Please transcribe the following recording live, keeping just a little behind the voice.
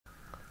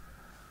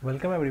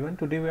Welcome everyone.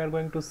 Today we are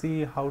going to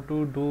see how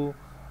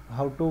to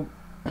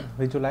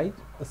visualize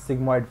a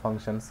sigmoid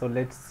function. So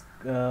let's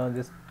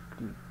just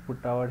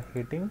put our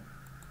heading.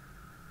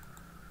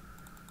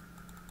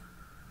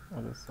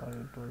 Okay, sorry,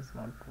 it was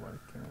not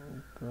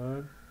working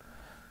good.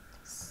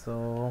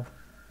 So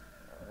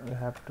we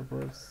have to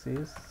put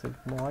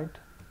sigmoid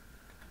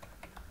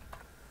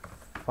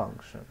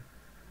function.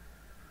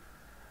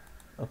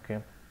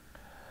 Okay,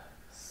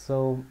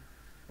 so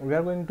we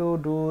are going to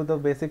do the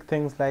basic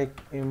things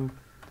like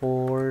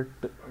import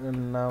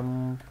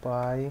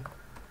numpy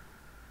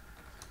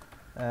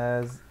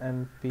as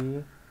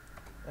np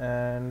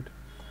and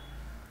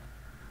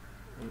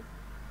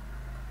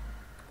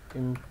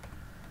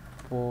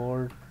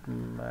import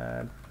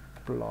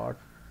matplotlib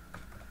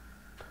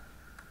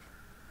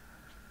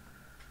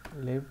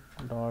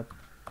dot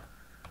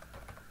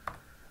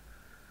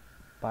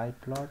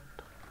pyplot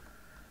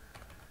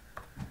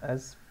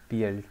as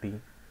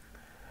plt.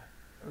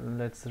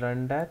 Let's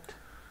run that.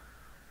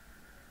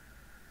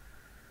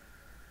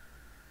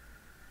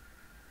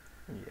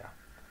 Yeah,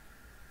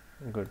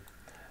 good.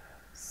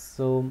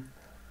 So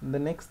the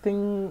next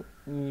thing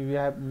we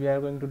are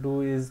going to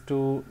do is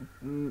to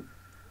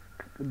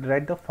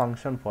write the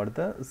function for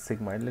the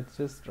sigmoid. Let's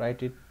just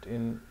write it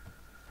in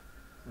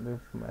the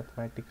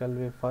mathematical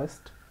way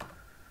first.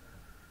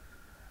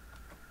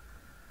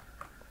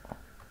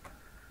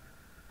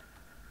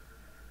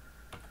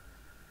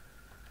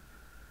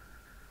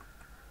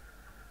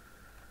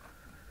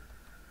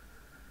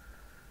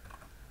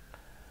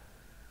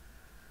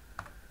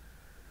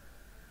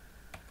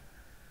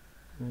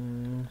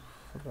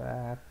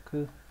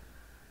 Frac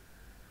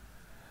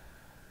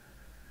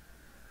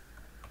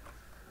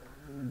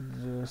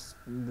just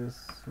this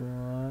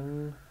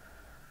one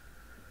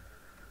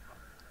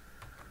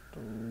to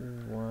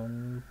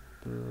 1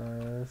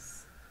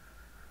 plus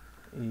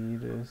e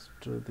raised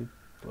to the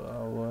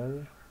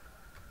power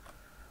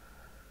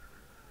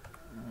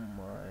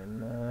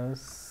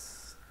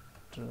minus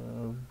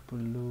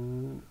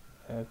w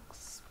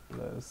x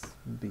plus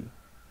b,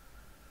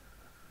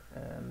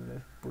 and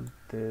let's put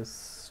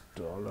this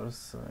dollar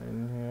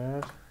sign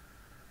here.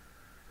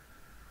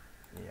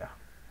 Yeah,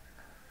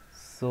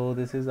 so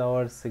this is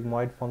our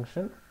sigmoid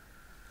function,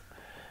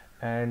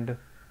 and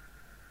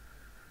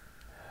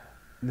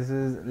this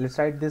is, let's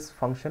write this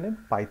function in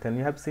Python.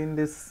 You have seen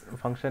this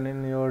function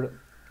in your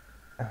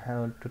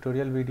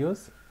tutorial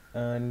videos,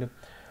 and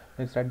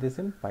let's write this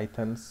in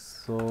Python.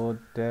 So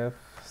def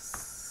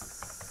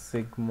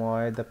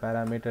sigmoid, the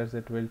parameters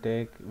it will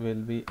take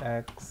will be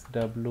x,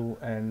 w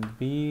and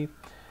b,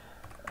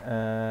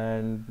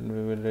 and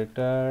we will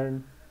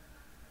return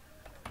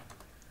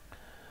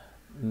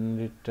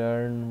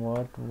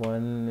what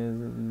 1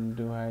 is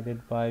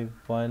divided by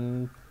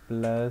 1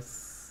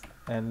 plus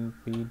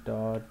np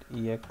dot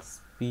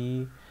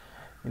exp.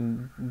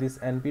 In this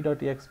np dot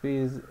exp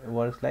is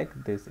works like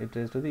this: it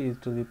raised to the e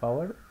to the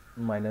power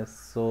minus.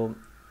 So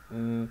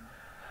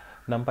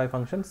numpy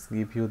functions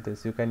give you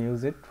this. You can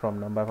use it from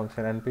numpy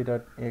function np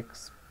dot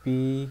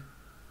exp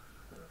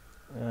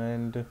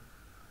and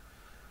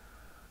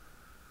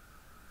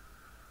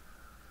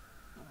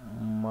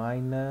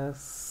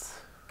minus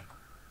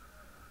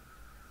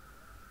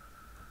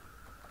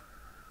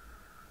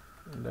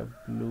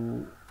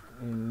w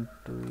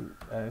into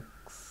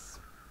x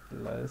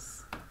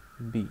plus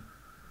b.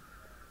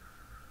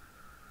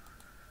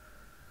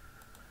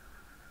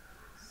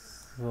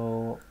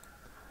 So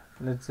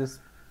let's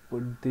just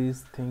put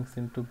these things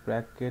into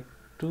bracket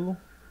 2.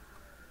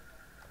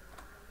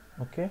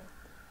 Okay,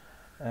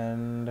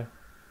 and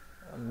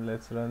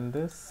let's run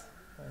this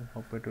and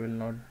hope it will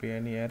not be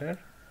any error.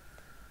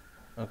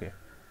 Okay,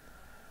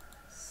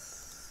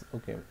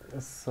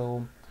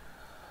 so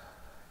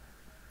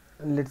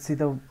let's see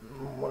the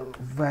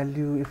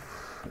value if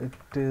it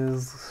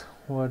is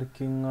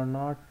working or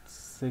not.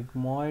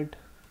 Sigmoid,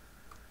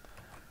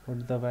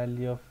 put the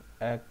value of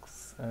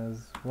x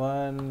as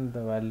 1,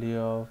 the value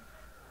of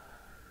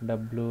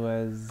w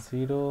as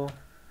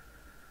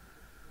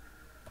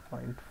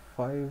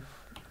 0.5,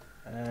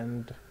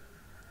 and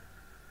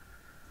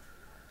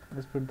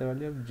let's put the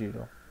value of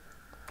 0.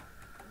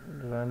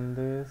 Run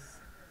this.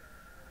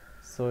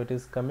 So it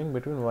is coming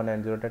between 1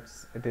 and 0.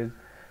 That's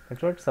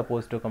what it's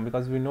supposed to come,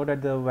 because we know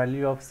that the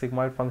value of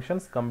sigmoid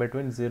functions come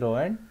between 0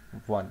 and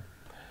 1.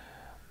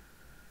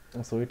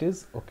 So it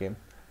is okay.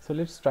 So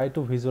let's try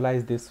to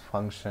visualize this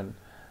function.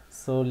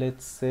 So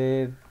let's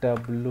say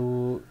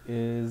w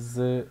is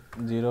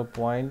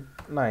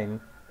 0.9,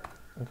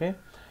 okay,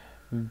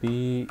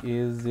 b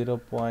is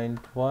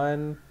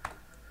 0.1,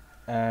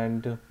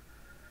 and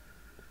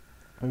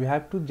we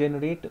have to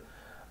generate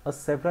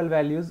several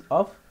values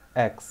of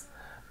x.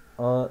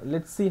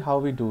 Let's see how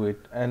we do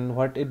it and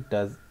what it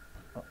does.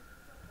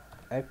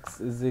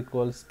 X is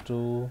equals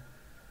to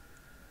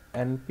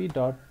np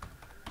dot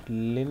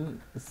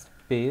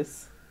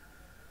linspace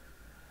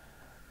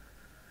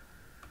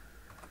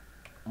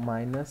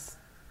minus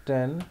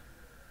 10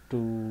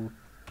 to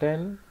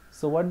 10.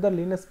 So what the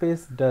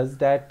linspace does,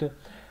 that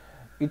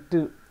it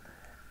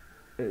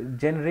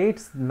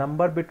generates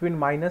number between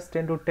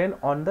 -10 to 10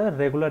 on the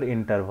regular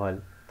interval.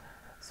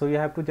 So you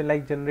have to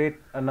like generate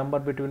a number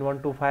between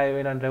 1 to 5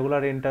 in a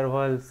regular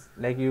intervals,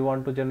 like you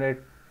want to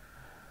generate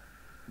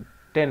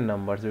 10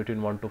 numbers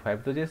between 1 to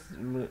 5, so just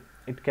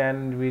it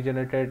can be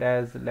generated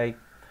as like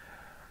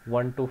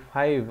 1 to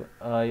 5,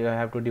 you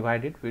have to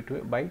divide it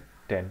between by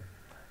 10.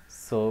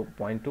 So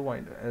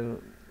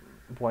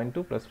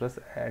 0.2 plus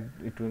add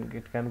it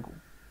can go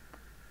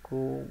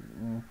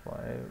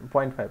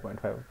 5,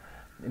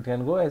 it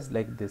can go as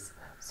like this.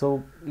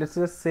 So let's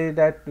just say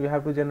that you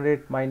have to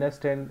generate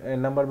 -10, a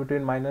number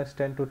between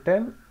 -10 to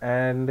 10,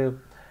 and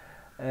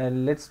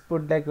let's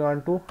put like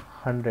 1 to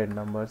 100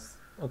 numbers.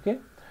 Okay,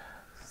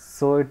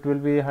 so it will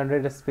be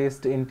 100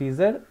 spaced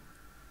integer,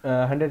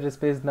 100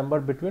 spaced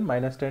number between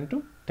 -10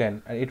 to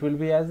 10, and it will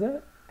be as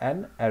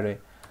an array.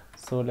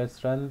 So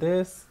let's run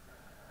this.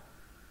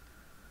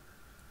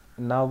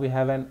 Now we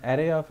have an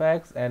array of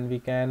x, and we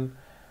can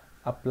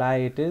apply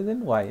it is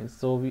in y.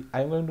 So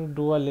I'm going to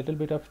do a little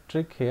bit of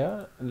trick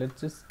here.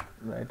 Let's just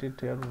write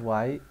it here.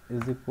 Y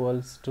is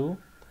equals to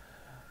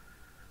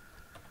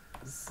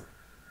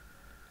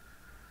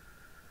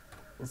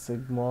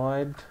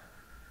sigmoid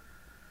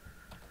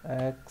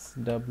x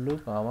w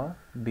comma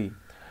b.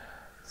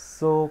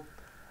 So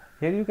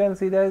here you can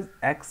see that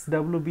x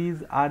w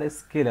b's are a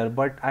scalar,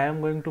 but I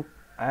am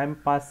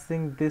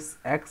passing this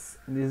x,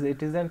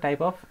 it is a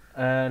type of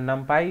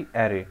numpy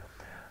array.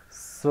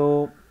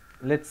 So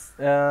let's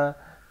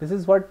this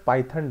is what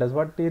Python does.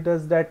 What it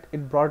does, that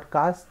it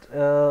broadcasts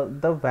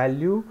the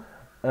value,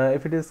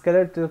 if it is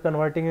scalar, it is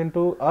converting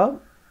into a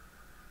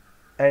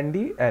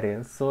ND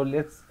array. So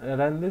let's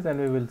run this and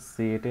we will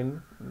see it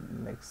in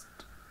next.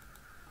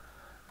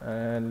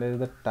 And there is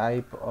the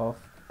type of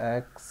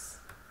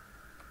x,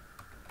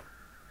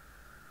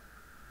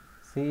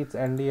 see it's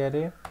ND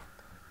array,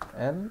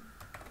 and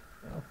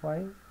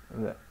y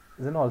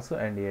then also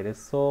ND array.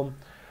 So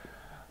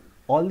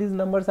all these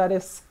numbers are a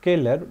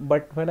scalar,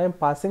 but when I'm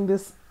passing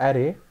this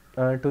array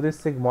to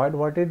this sigmoid,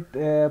 what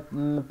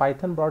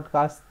Python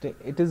broadcast,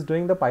 it is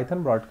doing the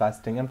Python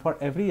broadcasting, and for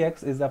every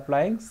x is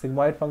applying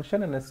sigmoid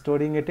function and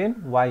storing it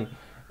in y,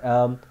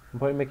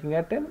 by making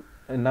it a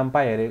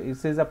numpy array.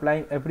 It is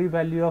applying every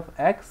value of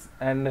x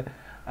and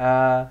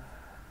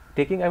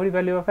taking every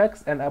value of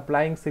x and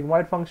applying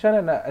sigmoid function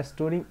and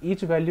storing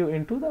each value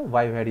into the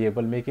y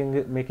variable,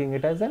 making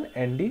it as an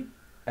ND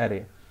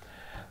array.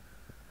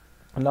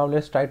 Now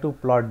let's try to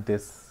plot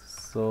this.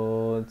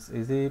 So it's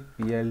easy.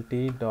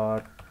 plt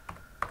dot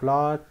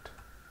plot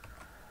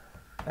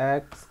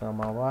x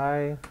comma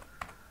y,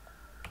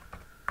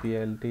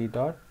 plt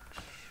dot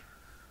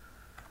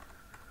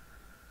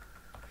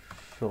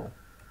show.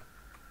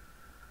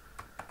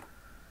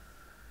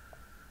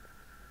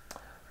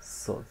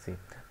 So see,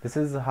 this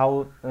is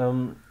how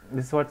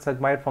this is what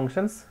sigmoid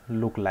functions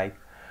look like,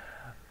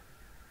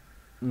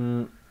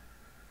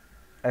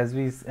 as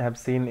we have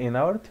seen in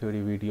our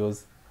theory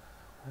videos.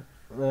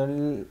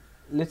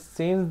 Let's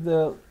change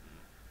the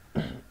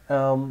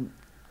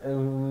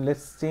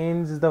let's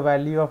change the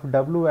value of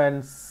w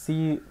and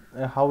see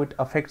how it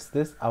affects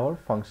this our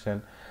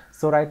function.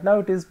 So right now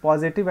it is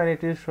positive and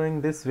it is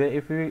showing this way.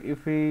 If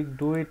we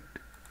do it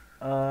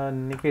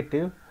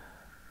negative,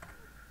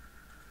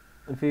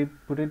 if we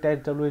put it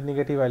at w is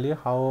negative value,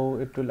 how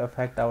it will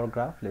affect our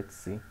graph, let's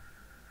see.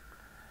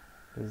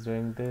 It is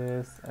doing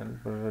this, and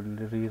we'll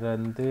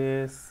rerun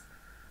this.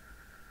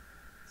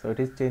 So it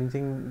is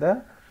changing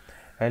the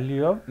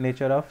value of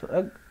nature of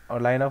a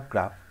line of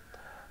graph.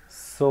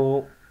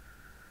 So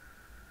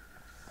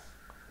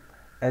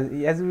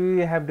as we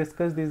have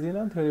discussed this in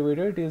a theory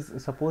video, it is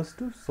supposed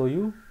to show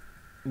you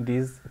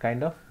this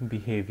kind of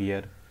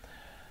behavior.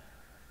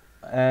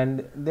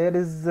 And there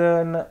is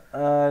an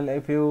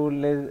if you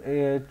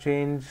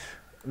change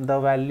the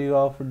value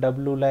of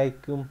w,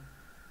 like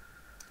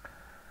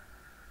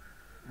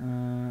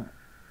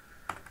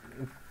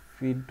if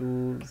we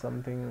do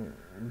something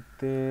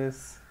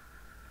this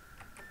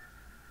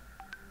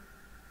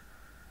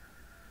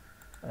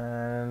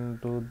and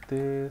do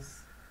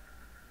this,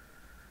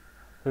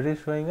 it is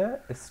showing a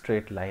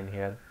straight line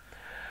here.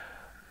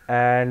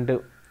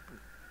 And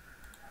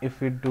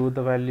if we do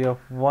the value of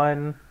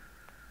 1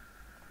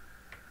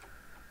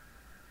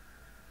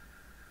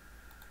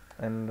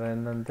 and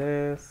run on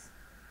this,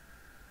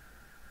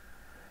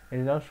 it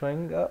is now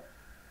showing a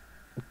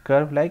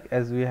curve like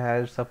as we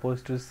are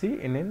supposed to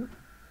see in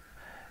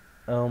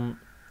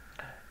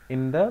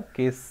the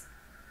case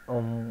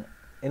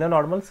in a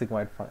normal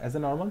sigmoid as a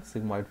normal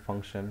sigmoid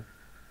function.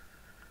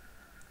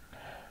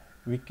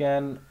 We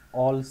can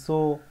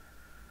also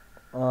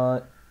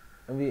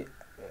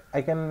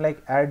I can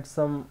like add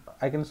some,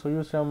 I can show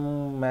you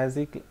some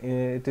magic.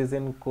 It is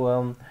in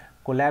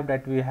collab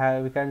that we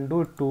can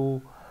do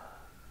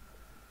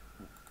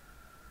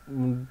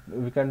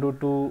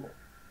to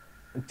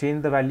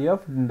change the value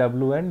of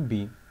w and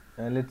b.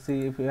 Let's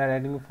see, if we are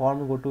adding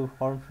form, go to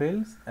form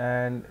fields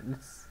and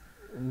let's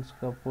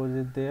suppose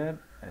it there.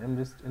 I'm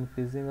just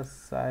increasing the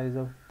size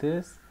of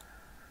this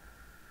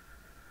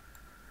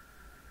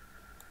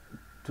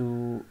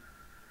to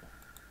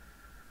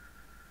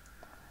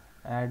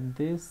add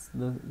this,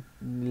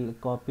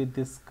 copy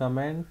this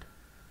comment,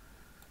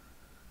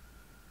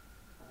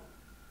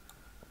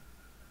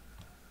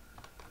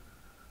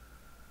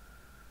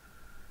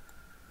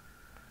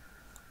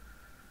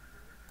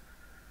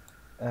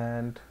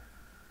 and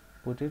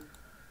put it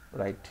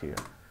right here.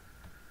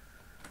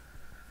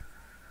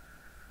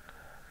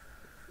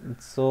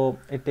 So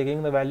it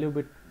taking the value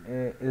bit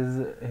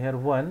is here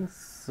 1,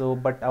 so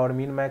but our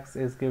min max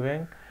is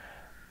giving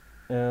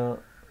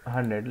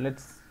 100.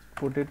 Let's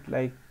put it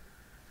like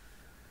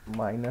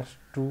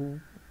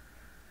 -2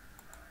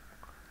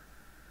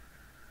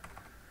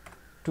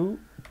 to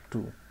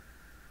 2.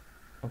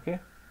 Okay,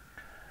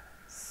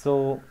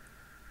 so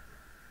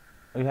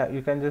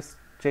you can just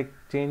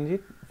change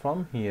it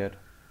from here,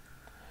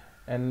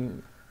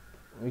 and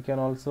we can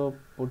also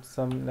put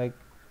some like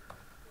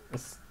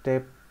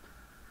step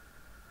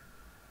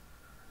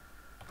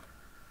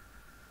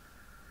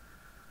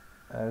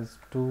as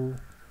 2.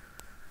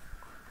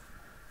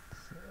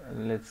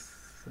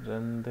 Let's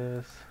run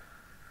this,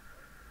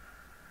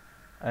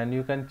 and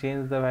you can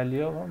change the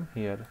value from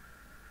here.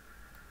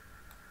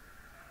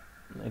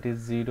 It is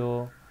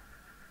 0.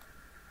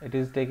 It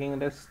is taking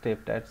the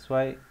step, that's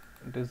why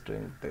it is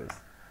doing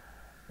this.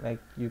 Like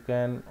you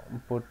can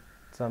put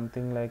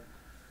something like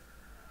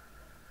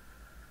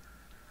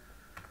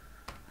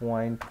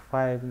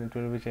 0.5, it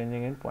will be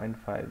changing in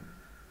 0.5.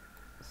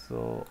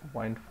 So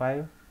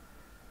 0.5,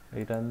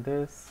 rerun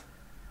this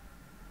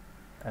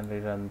and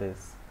rerun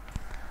this.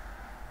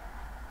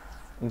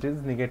 It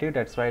is negative,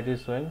 that's why it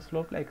is showing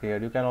slope like here.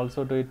 You can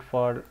also do it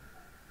for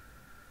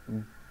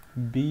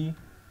B,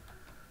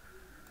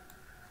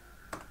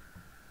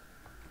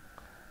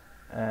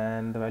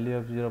 and the value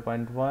of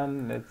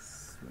 0.1,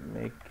 let's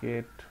make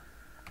it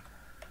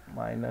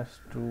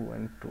 -2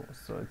 and 2,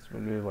 so it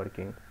will be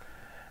working.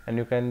 And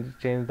you can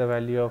change the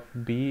value of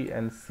B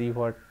and see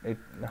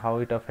how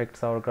it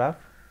affects our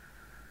graph.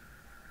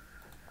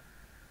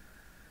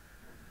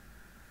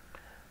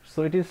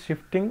 So it is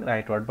shifting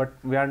rightward, but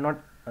we are not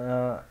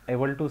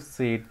able to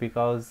see it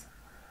because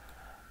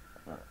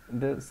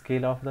the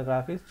scale of the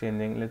graph is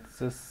changing. Let's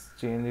just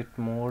change it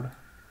mode.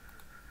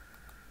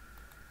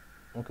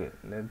 Okay,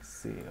 let's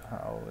see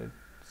how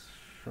it's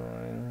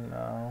showing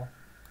now.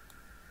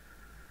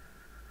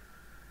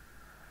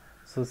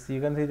 So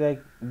you can see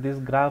that these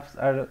graphs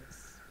are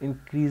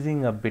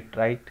increasing a bit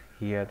right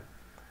here.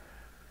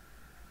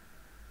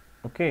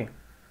 Okay,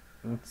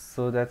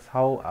 so that's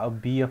how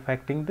B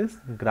affecting this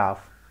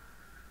graph.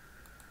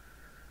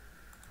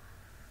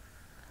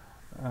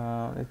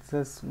 Let's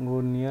just go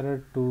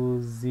nearer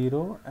to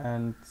 0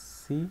 and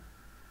see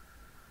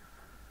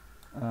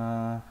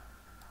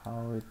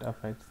how it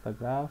affects the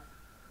graph,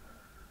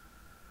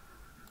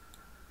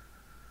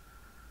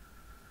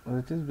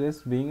 which is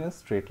just being a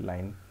straight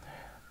line.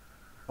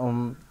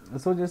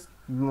 So just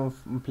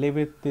play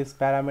with these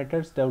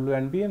parameters W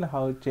and B and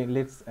how it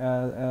let's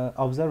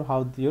observe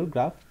how your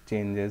graph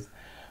changes.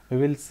 We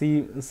will see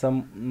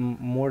some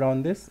more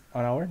on this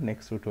on our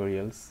next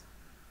tutorials.